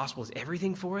how the gospel is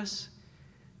everything for us?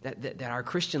 That our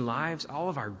Christian lives, all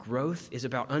of our growth is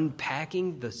about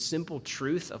unpacking the simple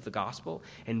truth of the gospel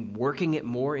and working it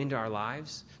more into our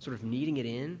lives, sort of kneading it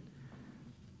in?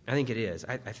 I think it is.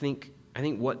 I think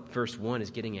what verse 1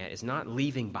 is getting at is not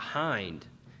leaving behind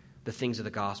the things of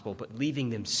the gospel, but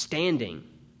leaving them standing.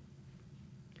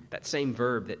 That same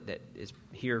verb that is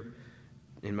here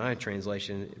in my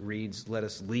translation reads, let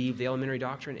us leave the elementary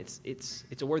doctrine. It's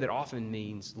a word that often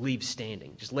means leave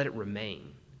standing. Just let it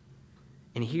remain.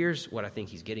 And here's what I think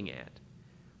he's getting at.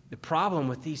 The problem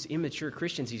with these immature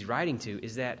Christians he's writing to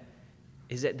is that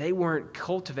they weren't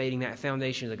cultivating that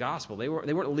foundation of the gospel. They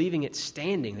weren't leaving it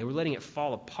standing. They were letting it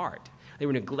fall apart. They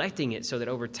were neglecting it so that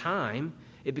over time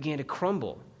it began to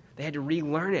crumble. They had to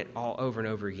relearn it all over and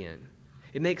over again.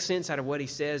 It makes sense out of what he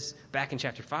says back in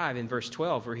chapter 5 in verse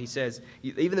 12, where he says,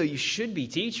 even though you should be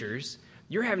teachers,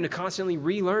 you're having to constantly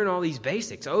relearn all these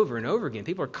basics over and over again.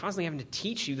 People are constantly having to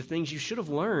teach you the things you should have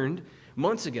learned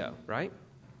months ago, right?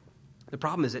 The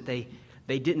problem is that they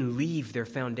didn't leave their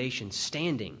foundation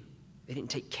standing. They didn't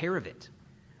take care of it.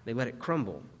 They let it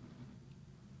crumble.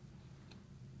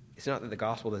 It's not that the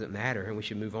gospel doesn't matter and we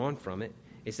should move on from it.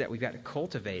 It's that we've got to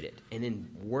cultivate it and then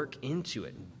work into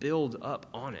it and build up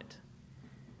on it.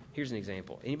 Here's an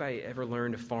example. Anybody ever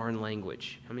learned a foreign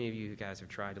language? How many of you guys have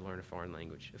tried to learn a foreign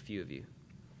language? A few of you.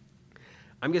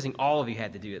 I'm guessing all of you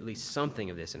had to do at least something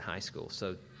of this in high school,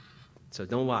 so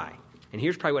don't lie. And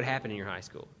here's probably what happened in your high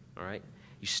school, all right?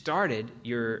 You started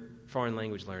your foreign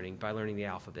language learning by learning the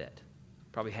alphabet.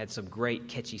 Probably had some great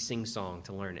catchy sing-song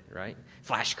to learn it, right?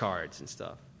 Flashcards and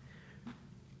stuff.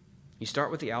 You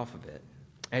start with the alphabet.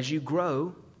 As you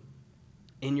grow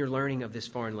in your learning of this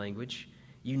foreign language,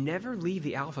 you never leave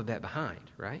the alphabet behind,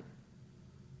 right?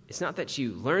 It's not that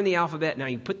you learn the alphabet, now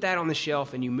you put that on the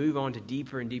shelf and you move on to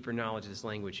deeper and deeper knowledge of this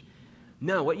language.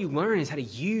 No, what you learn is how to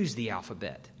use the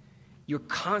alphabet. You're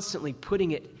constantly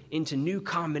putting it into new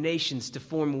combinations to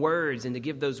form words and to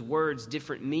give those words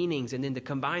different meanings and then to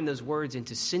combine those words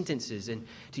into sentences and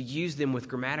to use them with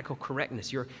grammatical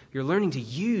correctness. You're learning to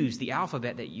use the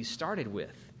alphabet that you started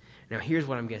with. Now, here's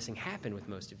what I'm guessing happened with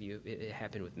most of you. It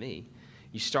happened with me.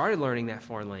 You started learning that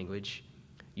foreign language,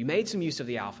 you made some use of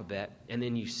the alphabet, and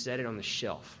then you set it on the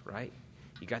shelf, right?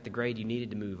 You got the grade you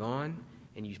needed to move on,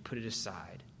 and you put it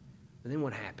aside. And then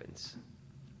what happens?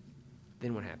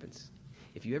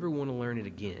 If you ever want to learn it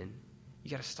again,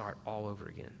 you got to start all over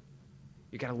again.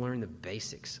 You got to learn the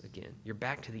basics again. You're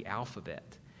back to the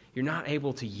alphabet. You're not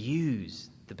able to use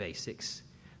the basics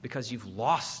because you've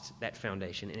lost that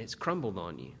foundation and it's crumbled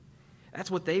on you.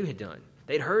 That's what they had done.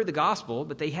 They'd heard the gospel,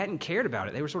 but they hadn't cared about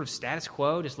it. They were sort of status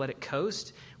quo, just let it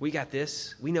coast. We got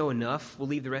this. We know enough. We'll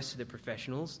leave the rest to the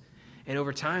professionals. And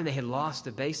over time, they had lost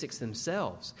the basics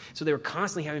themselves. So they were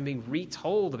constantly having been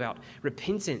retold about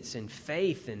repentance and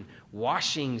faith and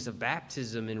washings of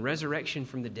baptism and resurrection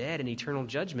from the dead and eternal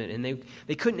judgment. And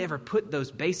they couldn't ever put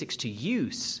those basics to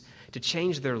use to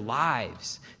change their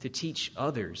lives, to teach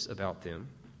others about them.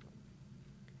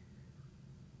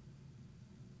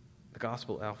 The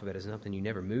gospel alphabet is nothing you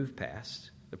never move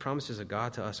past. The promises of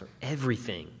God to us are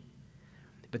everything.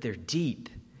 But they're deep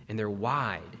and they're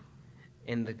wide.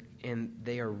 And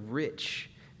they are rich,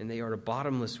 and they are a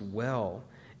bottomless well,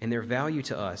 and their value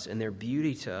to us and their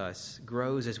beauty to us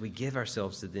grows as we give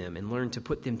ourselves to them and learn to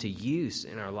put them to use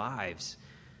in our lives,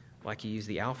 like you use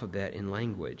the alphabet in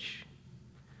language.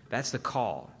 That's the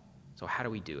call. So how do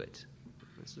we do it?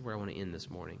 This is where I want to end this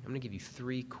morning. I'm going to give you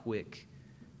 3 quick,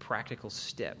 practical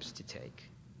steps to take.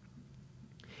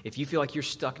 If you feel like you're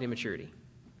stuck in immaturity,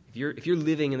 if you're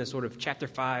living in the sort of chapter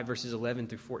 5, verses 11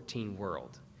 through 14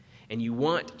 world, and you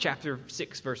want chapter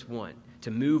 6, verse 1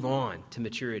 to move on to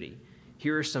maturity,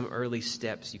 here are some early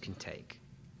steps you can take.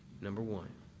 Number 1,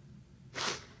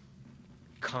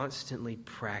 constantly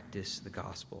practice the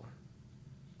gospel.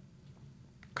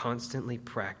 Constantly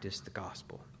practice the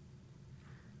gospel.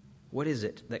 What is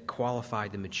it that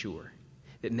qualified the mature,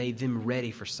 that made them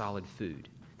ready for solid food,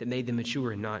 that made them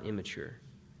mature and not immature?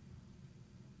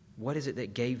 What is it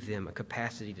that gave them a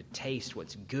capacity to taste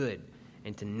what's good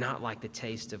and to not like the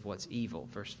taste of what's evil?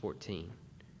 Verse 14.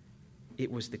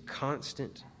 It was the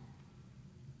constant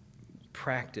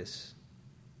practice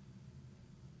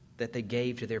that they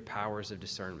gave to their powers of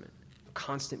discernment.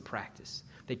 Constant practice.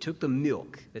 They took the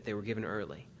milk that they were given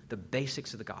early, the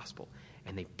basics of the gospel,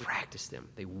 and they practiced them.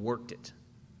 They worked it.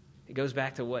 It goes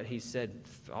back to what he said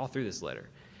all through this letter.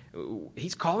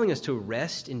 He's calling us to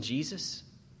rest in Jesus,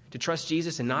 to trust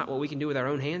Jesus and not what we can do with our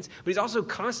own hands. But he's also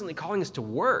constantly calling us to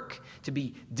work, to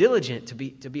be diligent, to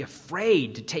be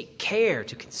afraid, to take care,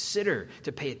 to consider,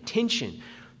 to pay attention.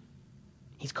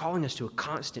 He's calling us to a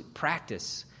constant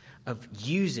practice of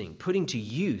putting to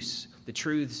use the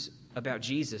truths about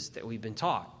Jesus that we've been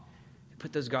taught.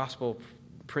 Put those gospel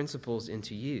principles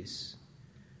into use.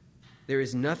 There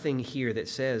is nothing here that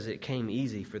says it came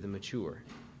easy for the mature.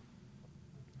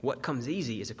 What comes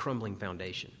easy is a crumbling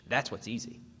foundation. That's what's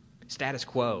easy. Status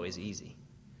quo is easy.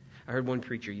 I heard one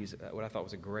preacher use what I thought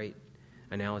was a great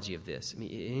analogy of this. I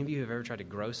mean, any of you who have ever tried to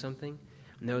grow something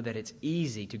know that it's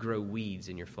easy to grow weeds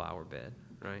in your flower bed,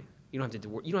 right? You don't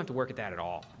have to work at that at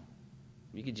all.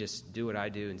 You could just do what I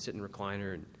do and sit in a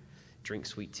recliner and drink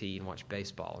sweet tea and watch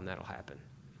baseball, and that'll happen.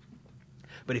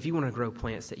 But if you want to grow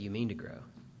plants that you mean to grow,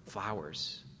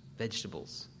 flowers,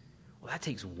 vegetables, well, that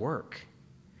takes work.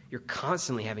 You're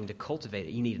constantly having to cultivate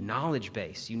it. You need a knowledge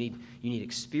base. You need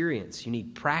experience. You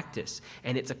need practice.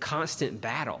 And it's a constant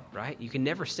battle, right? You can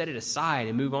never set it aside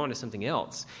and move on to something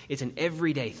else. It's an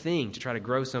everyday thing to try to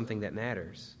grow something that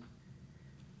matters.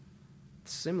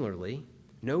 Similarly,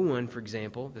 no one, for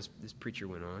example, this preacher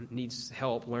went on, needs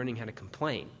help learning how to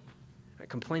complain. Right?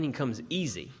 Complaining comes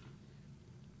easy.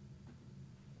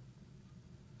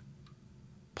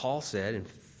 Paul said in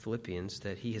Philippians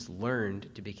that he has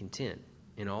learned to be content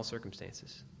in all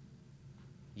circumstances.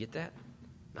 You get that?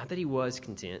 Not that he was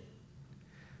content.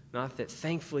 Not that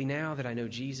thankfully now that I know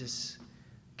Jesus,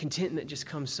 contentment just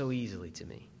comes so easily to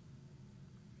me.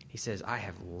 He says, I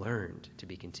have learned to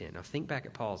be content. Now think back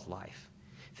at Paul's life.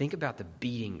 Think about the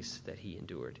beatings that he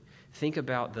endured. Think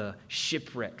about the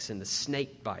shipwrecks and the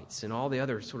snake bites and all the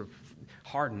other sort of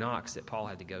hard knocks that Paul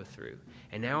had to go through.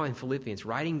 And now in Philippians,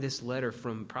 writing this letter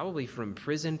probably from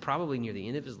prison, probably near the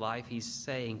end of his life, he's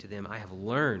saying to them, I have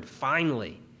learned,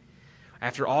 finally,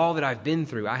 after all that I've been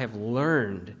through, I have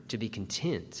learned to be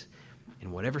content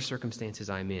in whatever circumstances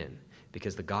I'm in,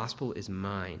 because the gospel is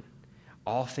mine.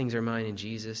 All things are mine in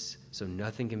Jesus, so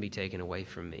nothing can be taken away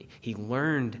from me. He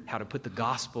learned how to put the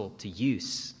gospel to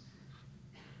use.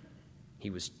 He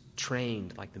was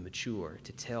trained like the mature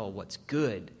to tell what's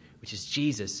good, which is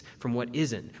Jesus, from what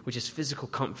isn't, which is physical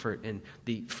comfort and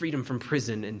the freedom from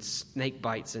prison and snake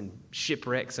bites and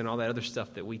shipwrecks and all that other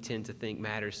stuff that we tend to think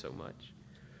matters so much.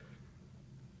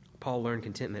 Paul learned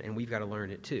contentment, and we've got to learn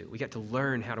it too. We got to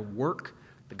learn how to work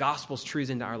the gospel's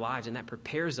truths into our lives, and that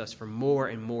prepares us for more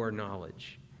and more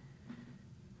knowledge.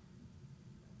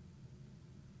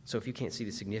 So if you can't see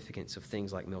the significance of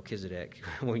things like Melchizedek,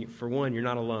 well, for one, you're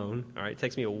not alone. All right, it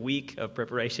takes me a week of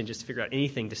preparation just to figure out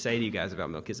anything to say to you guys about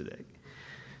Melchizedek.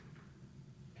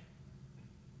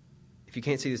 If you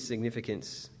can't see the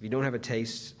significance, if you don't have a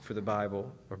taste for the Bible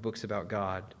or books about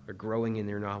God or growing in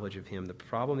their knowledge of Him, the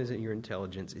problem isn't your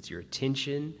intelligence, it's your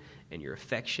attention and your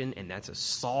affection, and that's a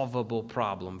solvable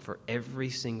problem for every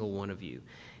single one of you.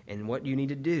 And what you need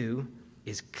to do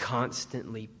is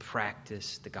constantly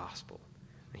practice the gospel.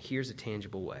 Here's a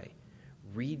tangible way.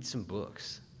 Read some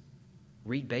books.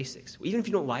 Read basics. Even if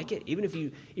you don't like it, even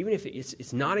if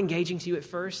it's not engaging to you at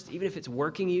first, even if it's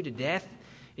working you to death,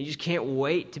 and you just can't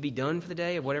wait to be done for the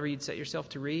day of whatever you'd set yourself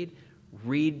to read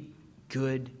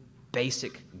good,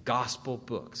 basic gospel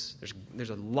books. There's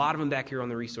a lot of them back here on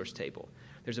the resource table.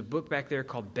 There's a book back there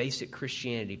called Basic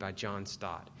Christianity by John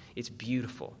Stott. It's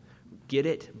beautiful. Get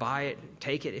it, buy it,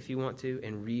 take it if you want to,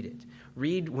 and read it.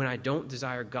 Read When I Don't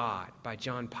Desire God by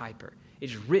John Piper.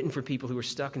 It's written for people who are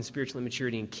stuck in spiritual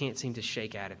immaturity and can't seem to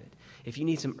shake out of it. If you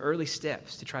need some early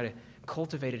steps to try to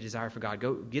cultivate a desire for God,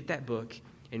 go get that book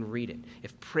and read it.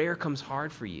 If prayer comes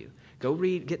hard for you, go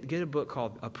get a book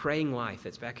called A Praying Life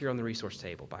that's back here on the resource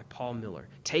table by Paul Miller.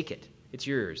 Take it. It's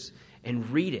yours. And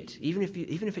read it, even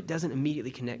if it doesn't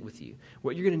immediately connect with you.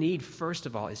 What you're going to need, first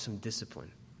of all, is some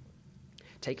discipline.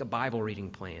 Take a Bible reading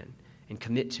plan and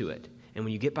commit to it. And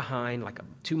when you get behind, like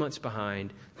 2 months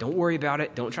behind, don't worry about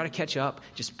it. Don't try to catch up.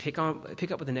 Just pick up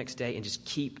with the next day and just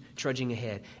keep trudging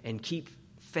ahead and keep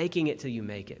faking it till you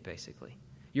make it, basically.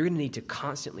 You're going to need to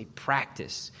constantly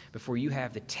practice before you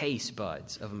have the taste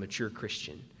buds of a mature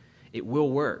Christian. It will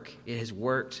work. It has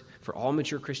worked for all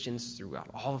mature Christians throughout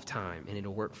all of time, and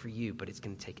it'll work for you, but it's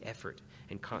going to take effort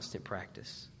and constant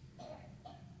practice.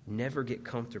 Never get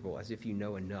comfortable as if you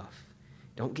know enough.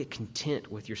 Don't get content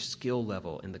with your skill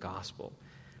level in the gospel.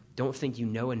 Don't think you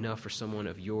know enough for someone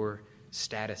of your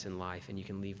status in life and you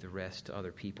can leave the rest to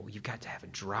other people. You've got to have a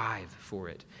drive for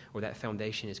it, or that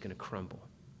foundation is going to crumble.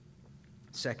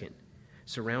 Second,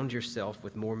 surround yourself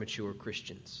with more mature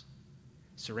Christians.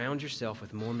 Surround yourself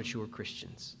with more mature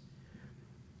Christians.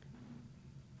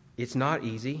 It's not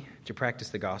easy to practice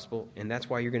the gospel, and that's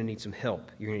why you're going to need some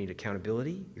help. You're going to need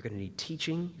accountability. You're going to need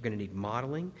teaching. You're going to need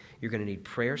modeling. You're going to need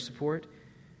prayer support.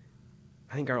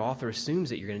 I think our author assumes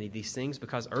that you're going to need these things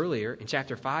because earlier in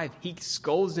chapter 5, he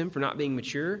scolds them for not being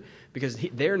mature because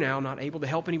they're now not able to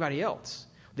help anybody else.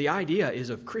 The idea is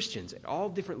of Christians at all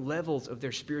different levels of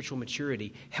their spiritual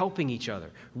maturity helping each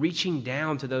other, reaching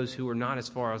down to those who are not as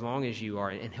far along as you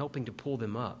are and helping to pull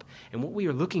them up. And what we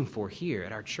are looking for here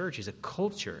at our church is a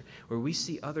culture where we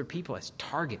see other people as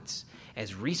targets,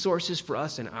 as resources for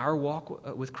us in our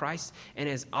walk with Christ, and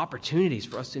as opportunities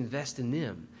for us to invest in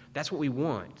them. That's what we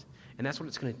want. And that's what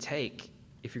it's going to take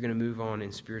if you're going to move on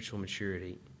in spiritual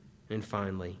maturity. And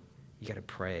finally, you got to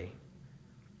pray.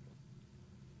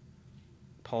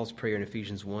 Paul's prayer in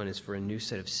Ephesians 1 is for a new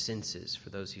set of senses for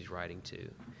those he's writing to.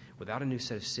 Without a new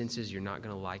set of senses, you're not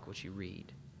going to like what you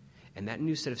read. And that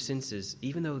new set of senses,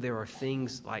 even though there are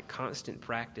things like constant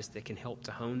practice that can help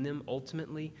to hone them,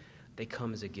 ultimately, they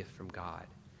come as a gift from God.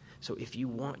 So if you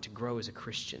want to grow as a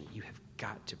Christian, you have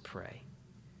got to pray.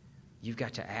 You've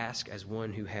got to ask as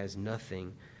one who has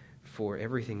nothing for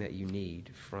everything that you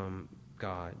need from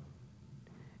God.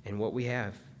 And what we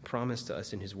have promised to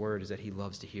us in his word is that he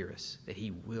loves to hear us, that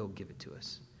he will give it to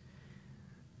us.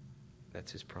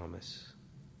 That's his promise.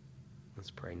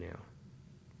 Let's pray now.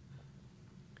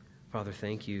 Father,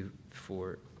 thank you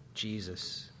for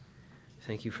Jesus.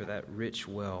 Thank you for that rich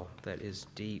well that is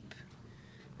deep,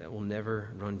 that will never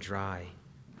run dry.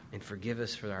 And forgive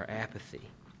us for our apathy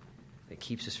that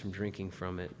keeps us from drinking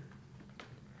from it.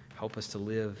 Help us to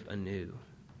live anew.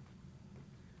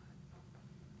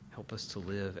 Help us to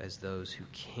live as those who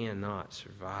cannot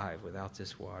survive without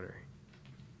this water.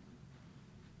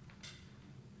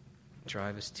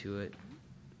 Drive us to it.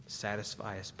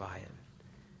 Satisfy us by it.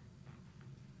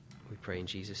 We pray in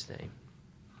Jesus' name.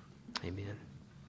 Amen.